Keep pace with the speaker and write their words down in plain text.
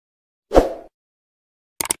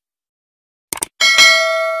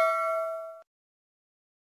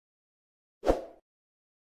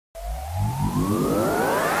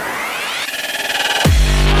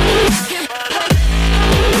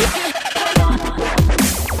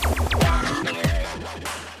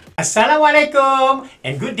Assalamualaikum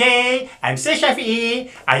and good day. I'm Sir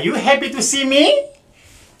Shafi'i. Are you happy to see me?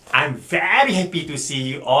 I'm very happy to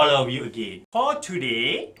see all of you again. For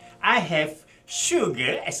today, I have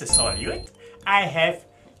sugar as a solute. I have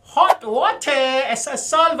hot water as a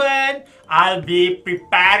solvent. I'll be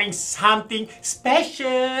preparing something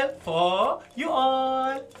special for you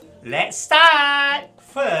all. Let's start.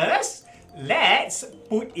 First, let's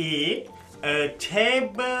put in a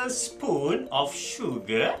tablespoon of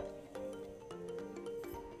sugar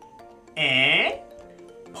and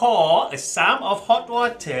pour some of hot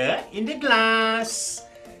water in the glass.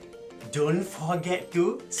 Don't forget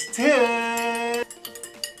to stir.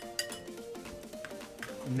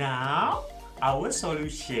 Now, our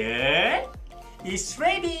solution is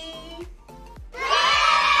ready.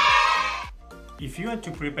 If you want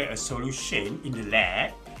to prepare a solution in the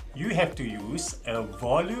lab, you have to use a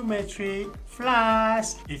volumetric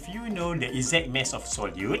flask. If you know the exact mass of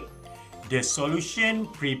solute, the solution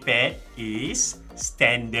prepared is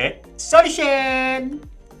standard solution.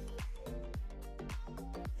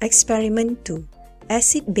 Experiment 2.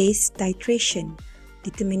 Acid-base titration.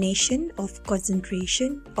 Determination of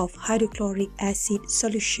concentration of hydrochloric acid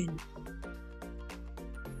solution.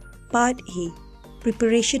 Part A.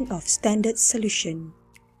 Preparation of standard solution.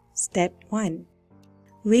 Step 1.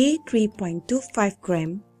 Weigh 3.25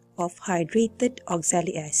 gram of hydrated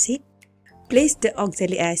oxalic acid. Place the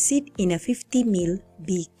oxalic acid in a 50 ml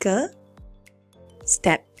beaker.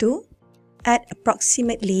 Step 2. Add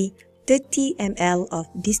approximately 30 ml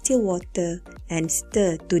of distilled water and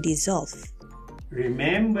stir to dissolve.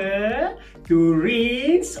 Remember to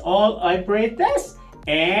rinse all apparatus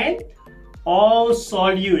and all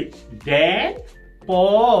solute. Then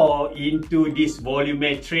pour into this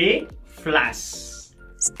volumetric flask.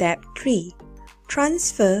 Step 3.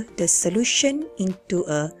 Transfer the solution into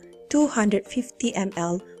a 250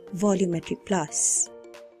 ml volumetric flask.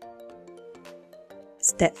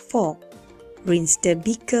 Step 4. Rinse the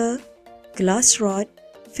beaker, glass rod,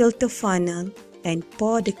 filter funnel and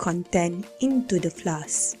pour the content into the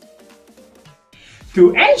flask.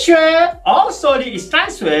 To ensure all solid is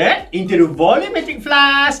transferred into the volumetric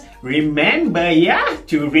flask, remember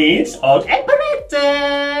to rinse all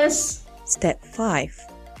apparatus. Step 5.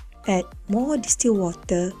 Add more distilled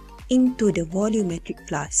water into the volumetric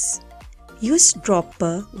flask. Use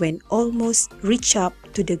dropper when almost reach up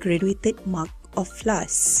to the graduated mark of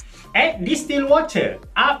flask. Add distilled water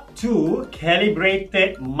up to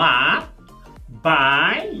calibrated mark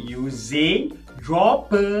by using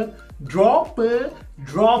dropper.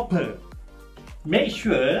 Make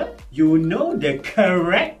sure you know the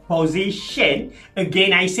correct position.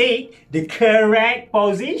 Again, I say the correct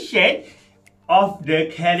position of the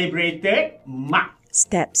calibrated mark.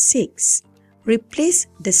 Step 6. Replace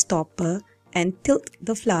the stopper and tilt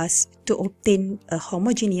the flask to obtain a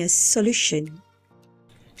homogeneous solution.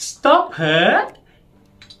 Stop her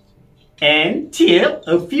and tilt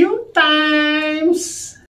a few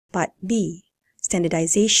times. Part B.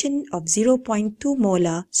 Standardization of 0.2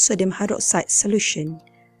 molar sodium hydroxide solution.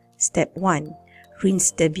 Step 1.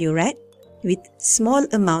 Rinse the burette with small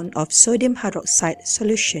amount of sodium hydroxide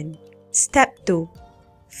solution. Step 2.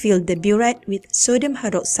 Fill the burette with sodium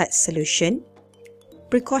hydroxide solution.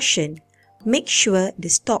 Precaution. Make sure the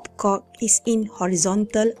stopcock is in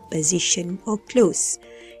horizontal position or closed.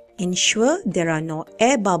 Ensure there are no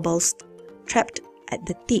air bubbles trapped at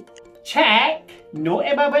the tip. Check! No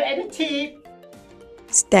air bubble at the tip.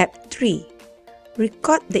 Step 3.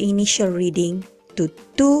 Record the initial reading to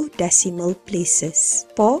 2 decimal places.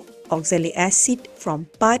 Pour oxalic acid from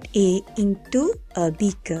part A into a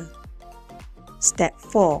beaker. Step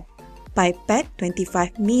 4. Pipette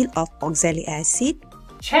 25 ml of oxalic acid.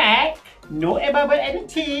 Check! No air bubble at the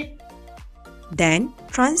tip. Then,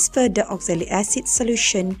 transfer the oxalic acid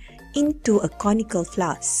solution into a conical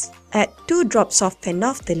flask. Add 2 drops of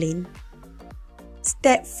phenolphthalein.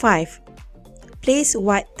 Step 5. Place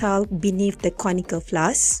white towel beneath the conical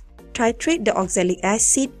flask. Titrate the oxalic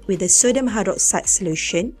acid with the sodium hydroxide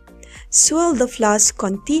solution. Swirl the flask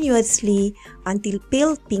continuously until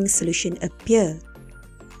pale pink solution appears.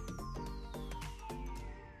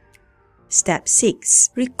 Step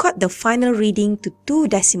 6. Record the final reading to 2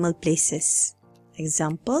 decimal places.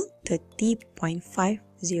 Example 30.50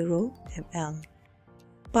 ml.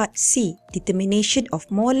 Part C. Determination of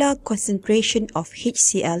molar concentration of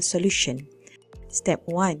HCl solution. Step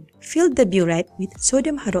 1. Fill the burette with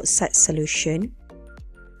sodium hydroxide solution.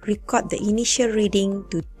 Record the initial reading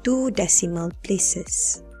to 2 decimal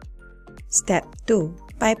places. Step 2.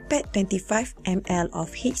 Pipette 25 ml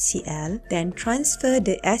of HCl, then transfer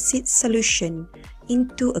the acid solution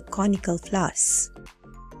into a conical flask.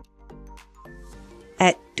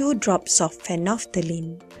 Add 2 drops of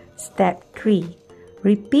phenolphthalein. Step 3.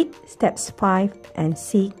 Repeat steps 5 and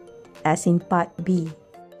 6 as in part B.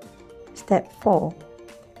 Step 4.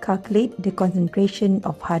 Calculate the concentration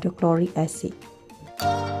of hydrochloric acid.